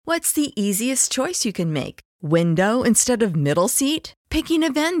What's the easiest choice you can make? Window instead of middle seat? Picking a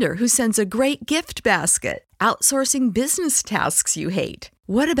vendor who sends a great gift basket? Outsourcing business tasks you hate?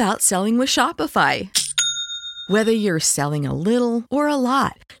 What about selling with Shopify? Whether you're selling a little or a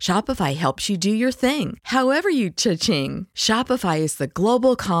lot, Shopify helps you do your thing, however you cha-ching. Shopify is the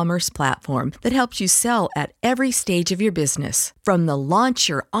global commerce platform that helps you sell at every stage of your business. From the launch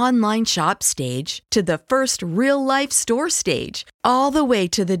your online shop stage to the first real-life store stage, all the way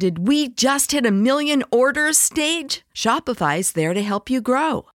to the did we just hit a million orders stage. Shopify's there to help you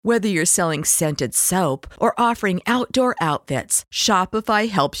grow. Whether you're selling scented soap or offering outdoor outfits, Shopify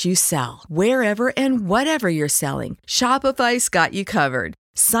helps you sell. Wherever and whatever you're selling, Shopify's got you covered.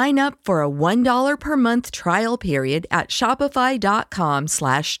 Sign up for a $1 per month trial period at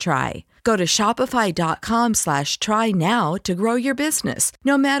shopify.com/try. Go to shopify.com/try now to grow your business,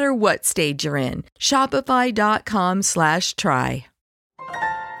 no matter what stage you're in. Shopify.com/try.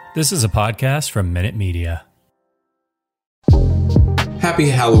 This is a podcast from Minute Media. Happy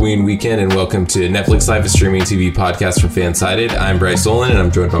Halloween weekend and welcome to Netflix Live, a streaming TV podcast from Fansided. I'm Bryce Olin and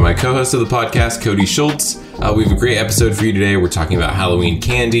I'm joined by my co-host of the podcast, Cody Schultz. We have a great episode for you today. We're talking about Halloween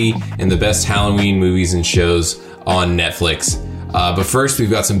candy and the best Halloween movies and shows on Netflix. But first,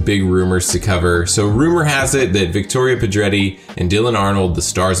 we've got some big rumors to cover. So rumor has it that Victoria Pedretti and Dylan Arnold, the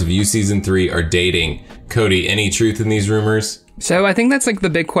stars of You Season 3, are dating. Cody, any truth in these rumors? So I think that's like the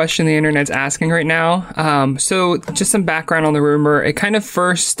big question the internet's asking right now. So just some background on the rumor. It kind of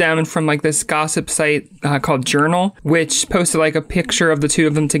first stemmed from like this gossip site called Journal, which posted like a picture of the two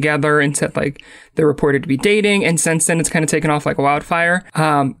of them together and said like they're reported to be dating. And since then, it's kind of taken off like wildfire.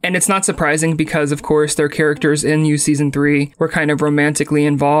 And it's not surprising because, of course, their characters in You Season 3 were kind of romantically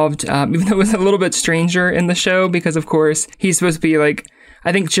involved, even though it was a little bit stranger in the show because, of course, he's supposed to be like,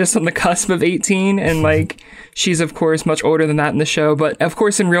 I think just on the cusp of 18 and like she's of course much older than that in the show. But of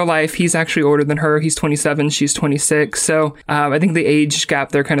course in real life, he's actually older than her. He's 27. She's 26. So I think the age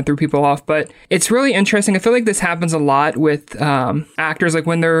gap there kind of threw people off. But it's really interesting. I feel like this happens a lot with actors. Like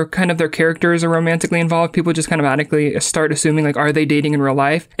when they're kind of their characters are romantically involved, people just kind of automatically start assuming like, are they dating in real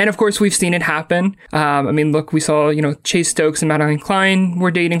life? And of course, we've seen it happen. I mean, look, we saw, Chase Stokes and Madeline Klein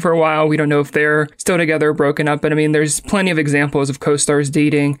were dating for a while. We don't know if they're still together or broken up. But I mean, there's plenty of examples of co-stars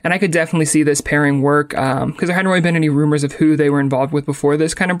dating. And I could definitely see this pairing work because there hadn't really been any rumors of who they were involved with before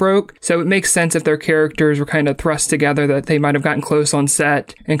this kind of broke. So it makes sense if their characters were kind of thrust together that they might have gotten close on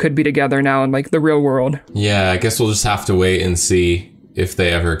set and could be together now in like the real world. Yeah, I guess we'll just have to wait and see if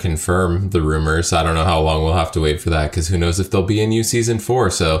they ever confirm the rumors. I don't know how long we'll have to wait for that because who knows if they'll be in You Season 4.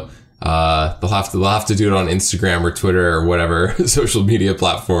 So they'll have to do it on Instagram or Twitter or whatever social media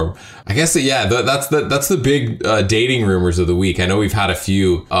platform. I guess that's the big dating rumors of the week. I know we've had a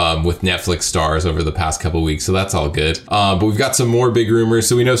few with Netflix stars over the past couple weeks, so that's all good. But we've got some more big rumors.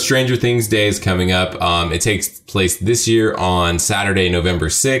 So we know Stranger Things Day is coming up. It takes place this year on Saturday, November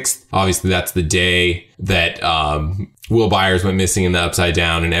 6th. Obviously, that's the day that Will Byers went missing in the Upside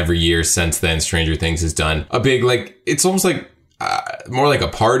Down, and every year since then, Stranger Things has done a big it's almost like more like a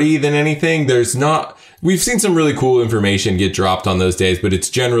party than anything. We've seen some really cool information get dropped on those days, but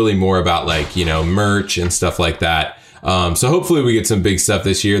it's generally more about merch and stuff like that. So hopefully we get some big stuff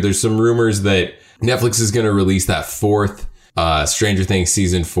this year. There's some rumors that Netflix is going to release that fourth Stranger Things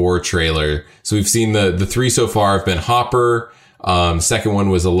season 4 trailer. So we've seen the three so far have been Hopper. Second one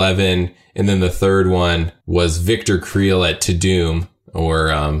was 11. And then the third one was Victor Creel at Tudum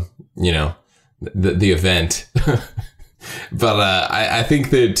or, the event. But I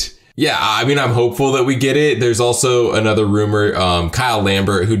think that, I'm hopeful that we get it. There's also another rumor. Kyle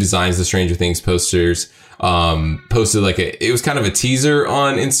Lambert, who designs the Stranger Things posters, posted it was kind of a teaser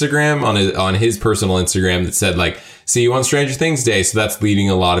on Instagram, on his personal Instagram that said see you on Stranger Things Day. So that's leading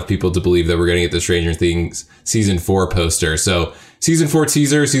a lot of people to believe that we're going to get the Stranger Things season 4 poster. So season 4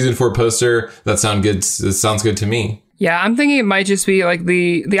 teaser, season 4 poster. That sounds good to me. Yeah, I'm thinking it might just be like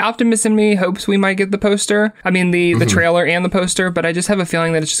the optimist in me hopes we might get the poster. I mean, the trailer and the poster, but I just have a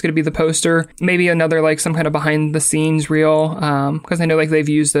feeling that it's just going to be the poster. Maybe another some kind of behind the scenes reel. Because I know they've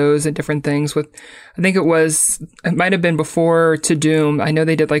used those at different things with, I think it might have been before Tudum. I know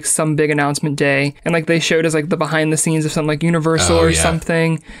they did some big announcement day and they showed us the behind the scenes of something like Universal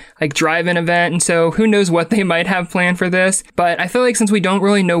something drive-in event. And so who knows what they might have planned for this. But I feel since we don't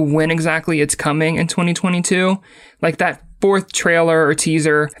really know when exactly it's coming in 2022, that fourth trailer or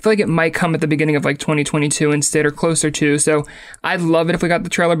teaser, I feel it might come at the beginning of 2022 instead or closer to. So I'd love it if we got the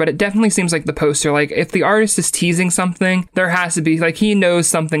trailer, but it definitely seems like the poster. If the artist is teasing something, there has to be he knows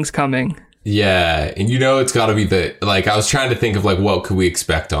something's coming. Yeah, and it's got to be I was trying to think of what could we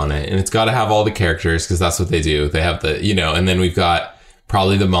expect on it, and it's got to have all the characters because that's what they do. They have the and then we've got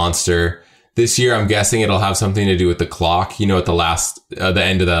probably the monster. This year, I'm guessing it'll have something to do with the clock. You know, at the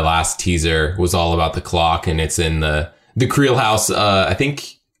end of the last teaser was all about the clock, and it's in the Creel house. I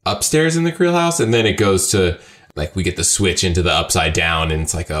think upstairs in the Creel house, and then it goes to like we get the switch into the upside down, and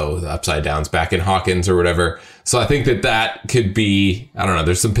it's like, oh, the upside down's back in Hawkins or whatever. So I think that could be, I don't know,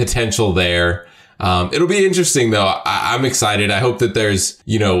 there's some potential there. It'll be interesting though. I'm excited. I hope that there's,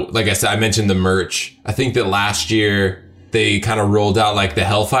 you know, like I said, I mentioned the merch. I think that last year they kind of rolled out like the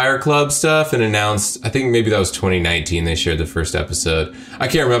Hellfire Club stuff and announced, I think maybe that was 2019. They shared the first episode. I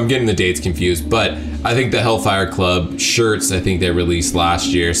can't remember. I'm getting the dates confused, but I think the Hellfire Club shirts, I think they released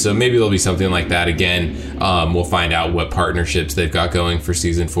last year. So maybe there'll be something like that again. We'll find out what partnerships they've got going for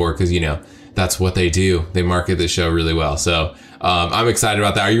season 4. Cause you know, that's what they do. They market the show really well. So, I'm excited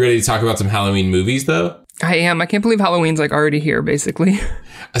about that. Are you ready to talk about some Halloween movies though? I am. I can't believe Halloween's like already here, basically.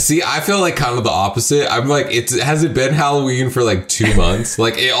 See, I feel like kind of the opposite. I'm like, has it been Halloween for like 2 months?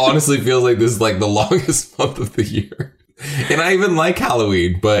 Like, it honestly feels like this is like the longest month of the year. And I even like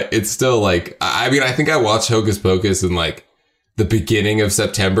Halloween, but it's still like, I mean, I think I watched Hocus Pocus in like the beginning of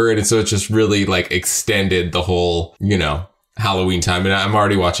September. And so it's just really like extended the whole, you know, Halloween time. And I'm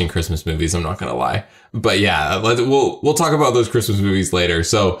already watching Christmas movies. I'm not going to lie. But yeah, we'll talk about those Christmas movies later.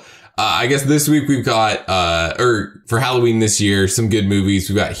 So, I guess this week we've got, for Halloween this year, some good movies.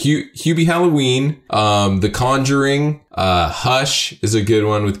 We've got Hubie Halloween, The Conjuring, Hush is a good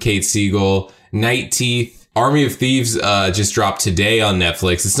one with Kate Siegel, Night Teeth, Army of Thieves, just dropped today on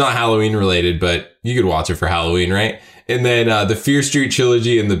Netflix. It's not Halloween related, but you could watch it for Halloween, right? And then, the Fear Street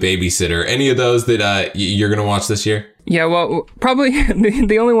Trilogy and The Babysitter. Any of those that, you're going to watch this year? Yeah, well, probably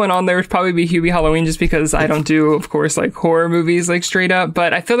the only one on there would probably be Hubie Halloween, just because I don't do, of course, like horror movies like straight up.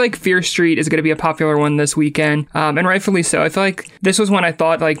 But I feel like Fear Street is going to be a popular one this weekend, and rightfully so. I feel like this was one I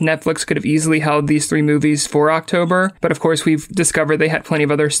thought like Netflix could have easily held these 3 movies for October. But of course, we've discovered they had plenty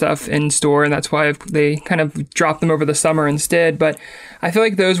of other stuff in store, and that's why they kind of dropped them over the summer instead. But I feel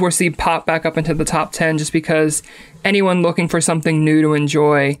like those we'll see pop back up into the top 10 just because anyone looking for something new to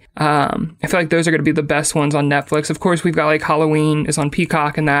enjoy, I feel like those are going to be the best ones on Netflix. Of course, we've got like Halloween is on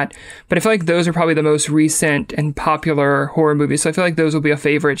Peacock and that, but I feel like those are probably the most recent and popular horror movies. So I feel like those will be a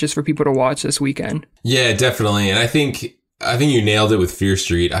favorite just for people to watch this weekend. Yeah, definitely. And I think you nailed it with Fear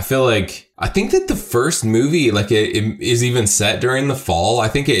Street. I think that the first movie, like it is even set during the fall. I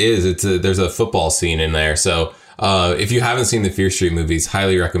think it is. There's a football scene in there. So, if you haven't seen the Fear Street movies,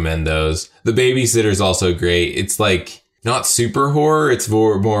 highly recommend those. The Babysitter is also great. It's like not super horror. It's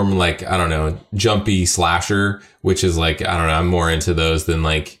more like, I don't know, jumpy slasher, which is like, I don't know, I'm more into those than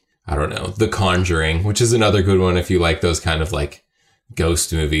like, I don't know, The Conjuring, which is another good one if you like those kind of like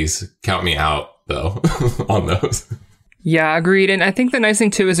ghost movies. Count me out though on those. Yeah, agreed. And I think the nice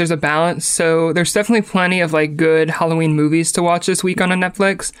thing too is there's a balance. So there's definitely plenty of like good Halloween movies to watch this week on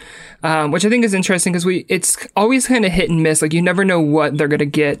Netflix, which I think is interesting because it's always kind of hit and miss. Like you never know what they're going to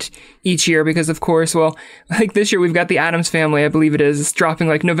get each year because of course, well, like this year we've got The Addams Family, I believe it is. It's dropping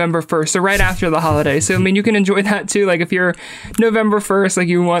like November 1st. So right after the holiday. So I mean, you can enjoy that too. Like if you're November 1st, like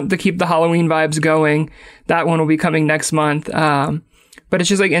you want to keep the Halloween vibes going, that one will be coming next month. But it's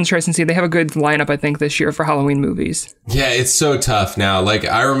just like interesting to see. They have a good lineup, I think, this year for Halloween movies. Yeah, it's so tough now. Like,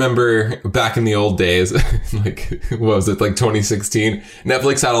 I remember back in the old days, like, what was it, like 2016?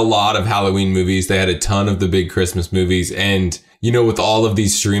 Netflix had a lot of Halloween movies. They had a ton of the big Christmas movies. And, you know, with all of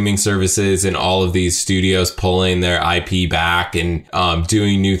these streaming services and all of these studios pulling their IP back and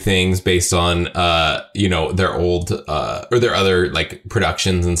doing new things based on, you know, their old or their other like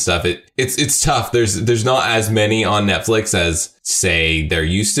productions and stuff, it's tough. There's not as many on Netflix as, say, there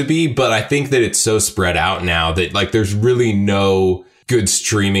used to be, but I think that it's so spread out now that like there's really no good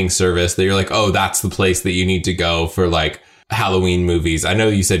streaming service that you're like, oh, that's the place that you need to go for like Halloween movies. I know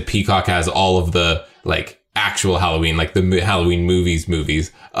you said Peacock has all of the like actual Halloween, like the Halloween movies.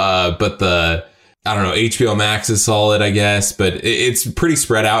 But the, I don't know, HBO Max is solid, I guess, but it's pretty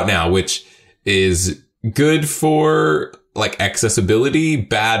spread out now, which is good for like accessibility,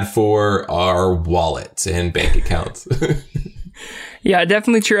 bad for our wallets and bank accounts. Yeah,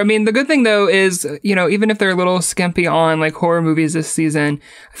 definitely true. I mean, the good thing though is, you know, even if they're a little skimpy on like horror movies this season,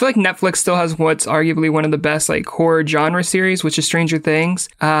 I feel like Netflix still has what's arguably one of the best like horror genre series, which is Stranger Things.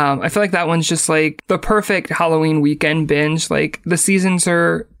 I feel like that one's just like the perfect Halloween weekend binge. Like the seasons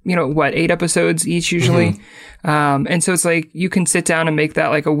are, you know, 8 episodes each usually. Mm-hmm. And so it's like you can sit down and make that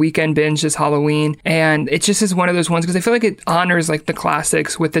like a weekend binge this Halloween. And it just is one of those ones because I feel like it honors like the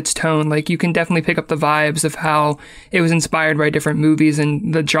classics with its tone. Like you can definitely pick up the vibes of how it was inspired by different movies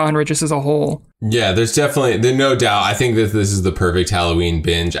and the genre just as a whole. Yeah, there's no doubt. I think that this is the perfect Halloween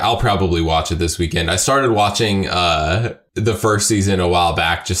binge. I'll probably watch it this weekend. I started watching the first season a while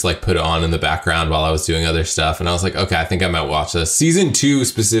back, just like put it on in the background while I was doing other stuff. And I was like, okay, I think I might watch this. Season 2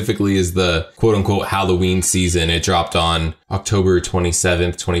 specifically is the quote unquote Halloween season. It dropped on October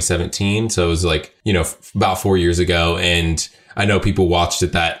 27th, 2017. So it was like, you know, about 4 years ago. And I know people watched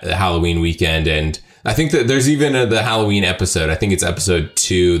it that Halloween weekend. And I think that there's even the Halloween episode. I think it's episode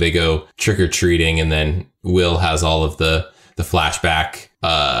 2. They go trick or treating, and then Will has all of the flashback.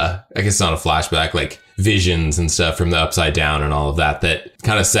 I guess it's not a flashback, like visions and stuff from the Upside Down and all of that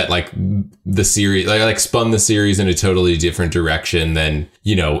kind of set like the series, like spun the series in a totally different direction than,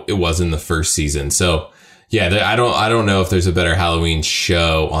 you know, it was in the first season. So yeah, I don't know if there's a better Halloween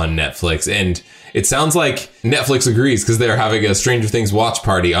show on Netflix. And it sounds like Netflix agrees, because they're having a Stranger Things watch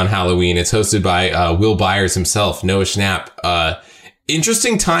party on Halloween. It's hosted by Will Byers himself, Noah Schnapp.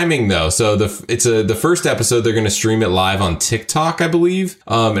 Interesting timing though. So the first episode, they're going to stream it live on TikTok, I believe.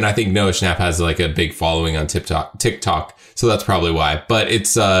 And I think Noah Schnapp has like a big following on TikTok. So that's probably why. But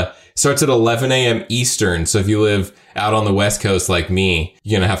it's starts at 11 a.m. Eastern. So if you live out on the West Coast like me,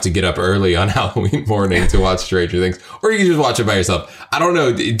 you're going to have to get up early on Halloween morning to watch Stranger Things. Or you can just watch it by yourself. I don't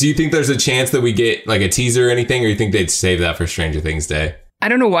know. Do you think there's a chance that we get like a teaser or anything? Or you think they'd save that for Stranger Things Day? I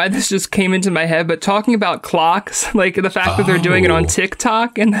don't know why this just came into my head, but talking about clocks, like the fact that they're doing it on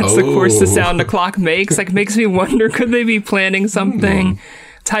TikTok, and that's of course the sound a clock makes, like makes me wonder, could they be planning something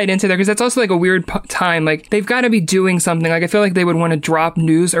tied into there? Because that's also like a weird time. Like they've got to be doing something. Like I feel like they would want to drop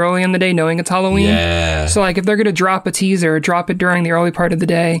news early in the day knowing it's Halloween. Yeah. So like if they're going to drop a teaser, drop it during the early part of the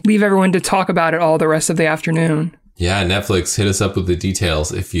day, leave everyone to talk about it all the rest of the afternoon. Yeah, Netflix, hit us up with the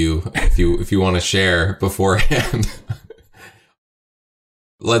details if you want to share beforehand.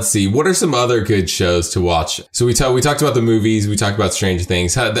 Let's see. What are some other good shows to watch? So we talked about the movies. We talked about Stranger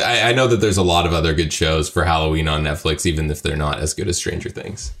Things. I know that there's a lot of other good shows for Halloween on Netflix, even if they're not as good as Stranger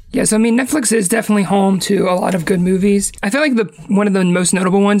Things. Yeah, so I mean, Netflix is definitely home to a lot of good movies. I feel like one of the most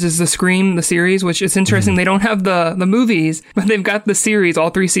notable ones is the Scream, the series, which is interesting. They don't have the movies, but they've got the series, all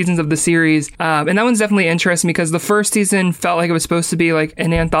 3 seasons of the series. And that one's definitely interesting because the first season felt like it was supposed to be like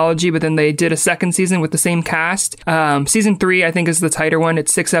an anthology, but then they did a second season with the same cast. Season 3, I think, is the tighter one.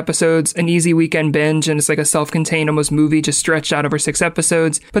 It's 6 episodes, an easy weekend binge, and it's like a self-contained almost movie just stretched out over 6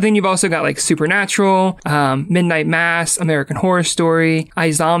 episodes. But then you've also got like Supernatural, Midnight Mass, American Horror Story,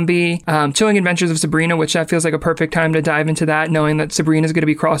 iZombie, Chilling Adventures of Sabrina, which that feels like a perfect time to dive into that, knowing that Sabrina's going to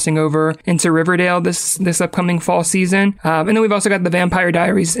be crossing over into Riverdale this upcoming fall season. And then we've also got The Vampire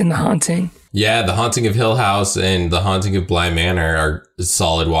Diaries and The Haunting. Yeah, The Haunting of Hill House and The Haunting of Bly Manor are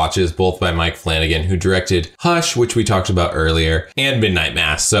solid watches, both by Mike Flanagan, who directed Hush, which we talked about earlier, and Midnight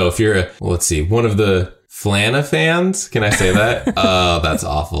Mass. So if you're one of the Flana fans, can I say that? Oh, that's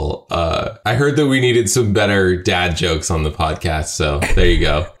awful. I heard that we needed some better dad jokes on the podcast, so there you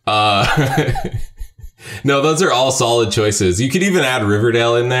go. No, those are all solid choices. You could even add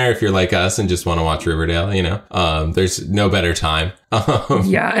Riverdale in there if you're like us and just want to watch Riverdale, you know. There's no better time.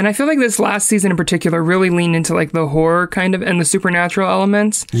 Yeah, and I feel like this last season in particular really leaned into like the horror kind of and the supernatural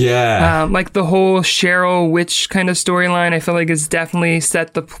elements. Yeah. Like the whole Cheryl witch kind of storyline, I feel like is definitely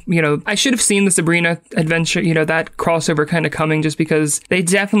set the, you know, I should have seen the Sabrina adventure, you know, that crossover kind of coming, just because they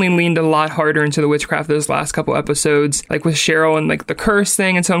definitely leaned a lot harder into the witchcraft those last couple episodes, like with Cheryl and like the curse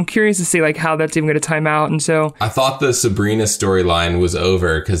thing. And so I'm curious to see like how that's even going to time out. And so I thought the Sabrina storyline was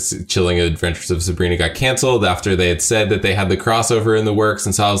over because Chilling Adventures of Sabrina got canceled after they had said that they had the crossover in the works.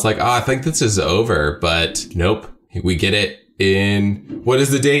 And so I was like, I think this is over. But nope, we get it in, what is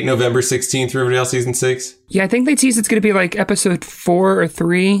the date? November 16th, Riverdale season 6? Yeah, I think they teased it's going to be like episode 4 or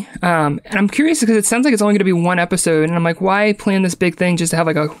 3. And I'm curious because it sounds like it's only going to be one episode. And I'm like, why plan this big thing just to have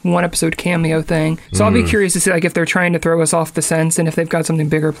like a 1 episode cameo thing? So I'll be curious to see like if they're trying to throw us off the scent and if they've got something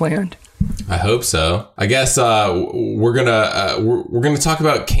bigger planned. I hope so. I guess we're gonna talk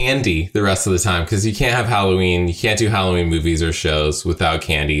about candy the rest of the time because you can't have Halloween. You can't do Halloween movies or shows without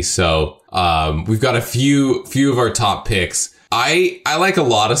candy. So we've got a few of our top picks. I like a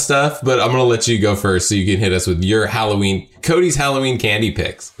lot of stuff, but I'm gonna let you go first so you can hit us with your Cody's Halloween candy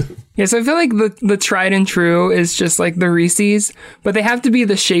picks. Yeah, so I feel like the tried and true is just like the Reese's, but they have to be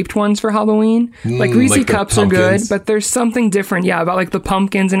the shaped ones for Halloween. Like Reese like cups are good, but there's something different, about like the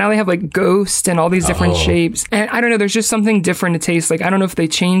pumpkins, and now they have like ghosts and all these different shapes. And I don't know, there's just something different to taste. Like, I don't know if they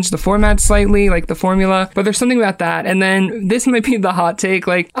changed the format slightly, like the formula, but there's something about that. And then this might be the hot take.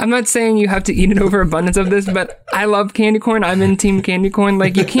 Like, I'm not saying you have to eat an overabundance of this, but I love candy corn. I'm in team candy corn.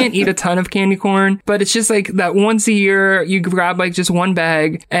 Like, you can't eat a ton of candy corn, but it's just like that once a year you grab like just one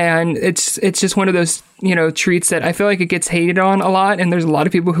bag and and it's just one of those, treats that I feel like it gets hated on a lot. And there's a lot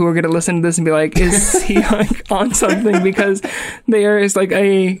of people who are going to listen to this and be like, is he like on something? Because there is like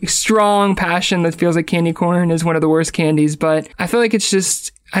a strong passion that feels like candy corn is one of the worst candies. But I feel like it's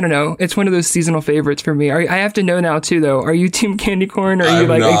just, I don't know. It's one of those seasonal favorites for me. I have to know now too, though. Are you team candy corn or are you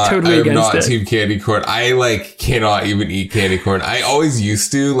totally against it? I'm not team candy corn. I cannot even eat candy corn. I always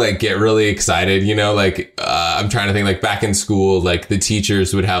used to get really excited, I'm trying to think back in school, the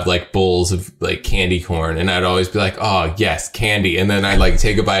teachers would have bowls of candy corn and I'd always be like, oh yes, candy. And then I'd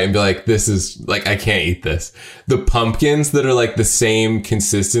take a bite and be like, this is I can't eat this. The pumpkins that are the same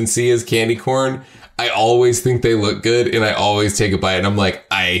consistency as candy corn, I always think they look good and I always take a bite and I'm like,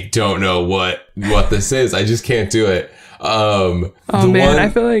 I don't know what this is. I just can't do it. I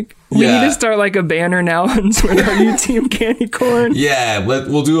feel like we need to start a banner now on Twitter. Are you team candy corn? Yeah,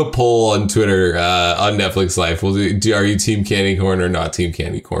 we'll do a poll on Twitter, on Netflix Live. We'll do are you team candy corn or not team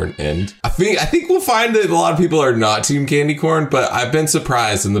candy corn? And I think we'll find that a lot of people are not team candy corn, but I've been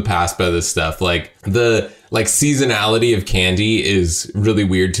surprised in the past by this stuff. The seasonality of candy is really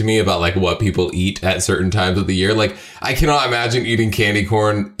weird to me about what people eat at certain times of the year. I cannot imagine eating candy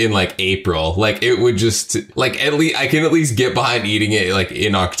corn in April. It would just at least I can at least get behind eating it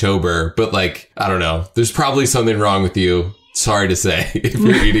in October, but I don't know. There's probably something wrong with you. Sorry to say, if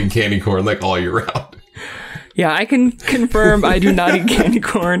you're eating candy corn all year round. Yeah, I can confirm I do not eat candy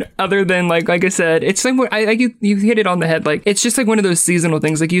corn other than like I said, it's you hit it on the head. It's just one of those seasonal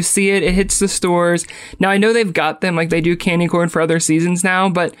things. You see it hits the stores. Now I know they've got them, they do candy corn for other seasons now,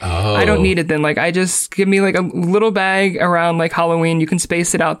 but I don't need it then. I just give me a little bag around Halloween. You can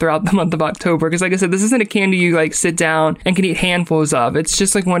space it out throughout the month of October. Cause I said, this isn't a candy you sit down and can eat handfuls of. It's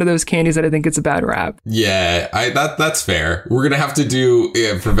just one of those candies that I think it's a bad rap. Yeah, that's fair. We're going to have to do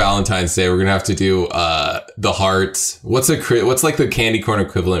for Valentine's Day. We're going to have to do, the hearts. What's the candy corn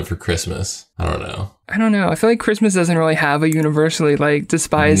equivalent for Christmas? I don't know. I feel like Christmas doesn't really have a universally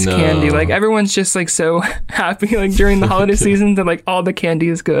despised candy. Everyone's just so happy during the holiday season that all the candy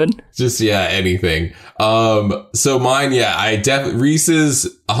is good. Just anything. So mine,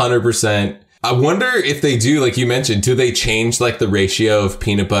 Reese's 100%. I wonder if they do, you mentioned, do they change the ratio of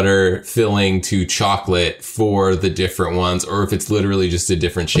peanut butter filling to chocolate for the different ones, or if it's literally just a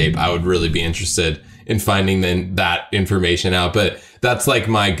different shape? I would really be interested in finding that information out. But that's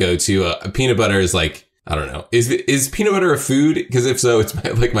my go-to. Peanut butter is I don't know. Is peanut butter a food? Because if so, it's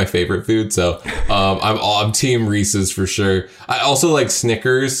my favorite food. So I'm team Reese's for sure. I also like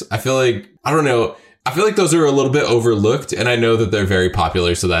Snickers. I feel I don't know. I feel those are a little bit overlooked, and I know that they're very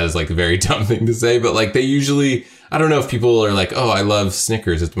popular, so that is a very dumb thing to say, but they usually, I don't know if people are oh, I love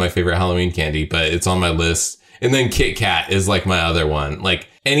Snickers, it's my favorite Halloween candy, but it's on my list. And then Kit Kat is my other one.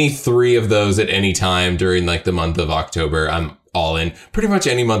 Any three of those at any time during the month of October, I'm all in. Pretty much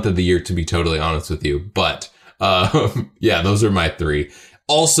any month of the year, to be totally honest with you. But yeah, those are my three.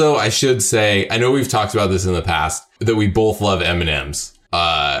 Also, I should say, I know we've talked about this in the past, that we both love M&Ms.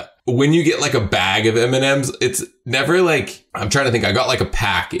 When you get a bag of M&Ms, it's never I'm trying to think. I got a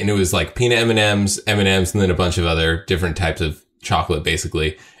pack and it was peanut M&Ms, and then a bunch of other different types of chocolate,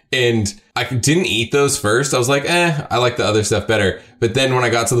 basically. And I didn't eat those first. I was I like the other stuff better. But then when I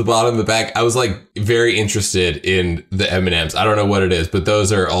got to the bottom of the bag, I was very interested in the M&Ms. I don't know what it is, but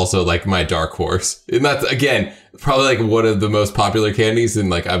those are also my dark horse. And that's, again, probably one of the most popular candies.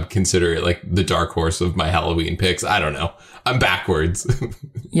 And I'm consider it the dark horse of my Halloween picks. I don't know. I'm backwards.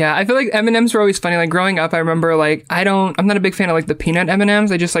 Yeah, I feel M&Ms were always funny. Growing up, I remember I'm not a big fan of the peanut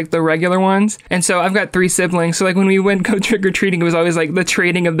M&Ms. I just like the regular ones. And so I've got 3 siblings. So when we went go trick or treating, it was always the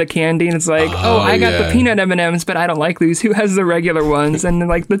trading of the candy. And it's I got the peanut M&Ms, but I don't like these. Who has the regular ones? And then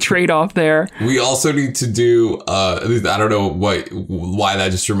the trade off there. We also need to do, I don't know why that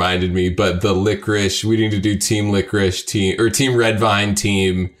just reminded me, but the licorice, we need to do team licorice, team Red Vine,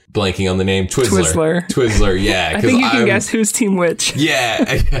 team blanking on the name. Twizzler, yeah. I think you can guess who's team which.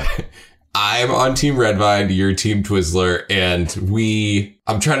 Yeah. I'm on team Red Vine, you're team Twizzler, and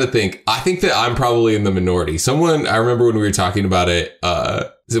I'm trying to think. I think that I'm probably in the minority. I remember when we were talking about it,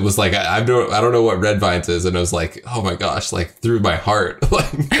 it was I don't know what Red Vines is, and I was oh my gosh, through my heart.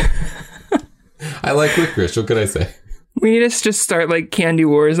 I like licorice, what can I say? We need to just start candy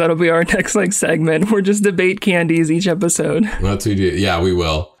wars. That'll be our next segment. We're just debate candies each episode. That's what we do. Yeah, we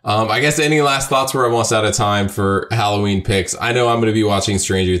will. I guess any last thoughts? We're almost out of time for Halloween picks. I know I'm going to be watching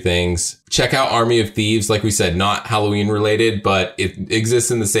Stranger Things. Check out Army of Thieves. Like we said, not Halloween related, but it exists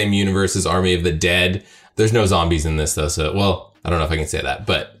in the same universe as Army of the Dead. There's no zombies in this though. So, well, I don't know if I can say that,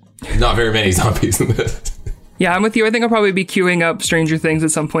 but not very many zombies in this. Yeah, I'm with you. I think I'll probably be queuing up Stranger Things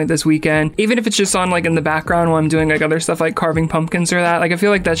at some point this weekend, even if it's just on like in the background while I'm doing like other stuff like carving pumpkins or that. Like I feel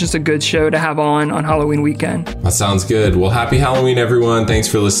like that's just a good show to have on Halloween weekend. That sounds good. Well, happy Halloween, everyone. Thanks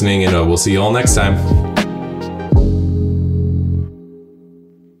for listening, and we'll see you all next time.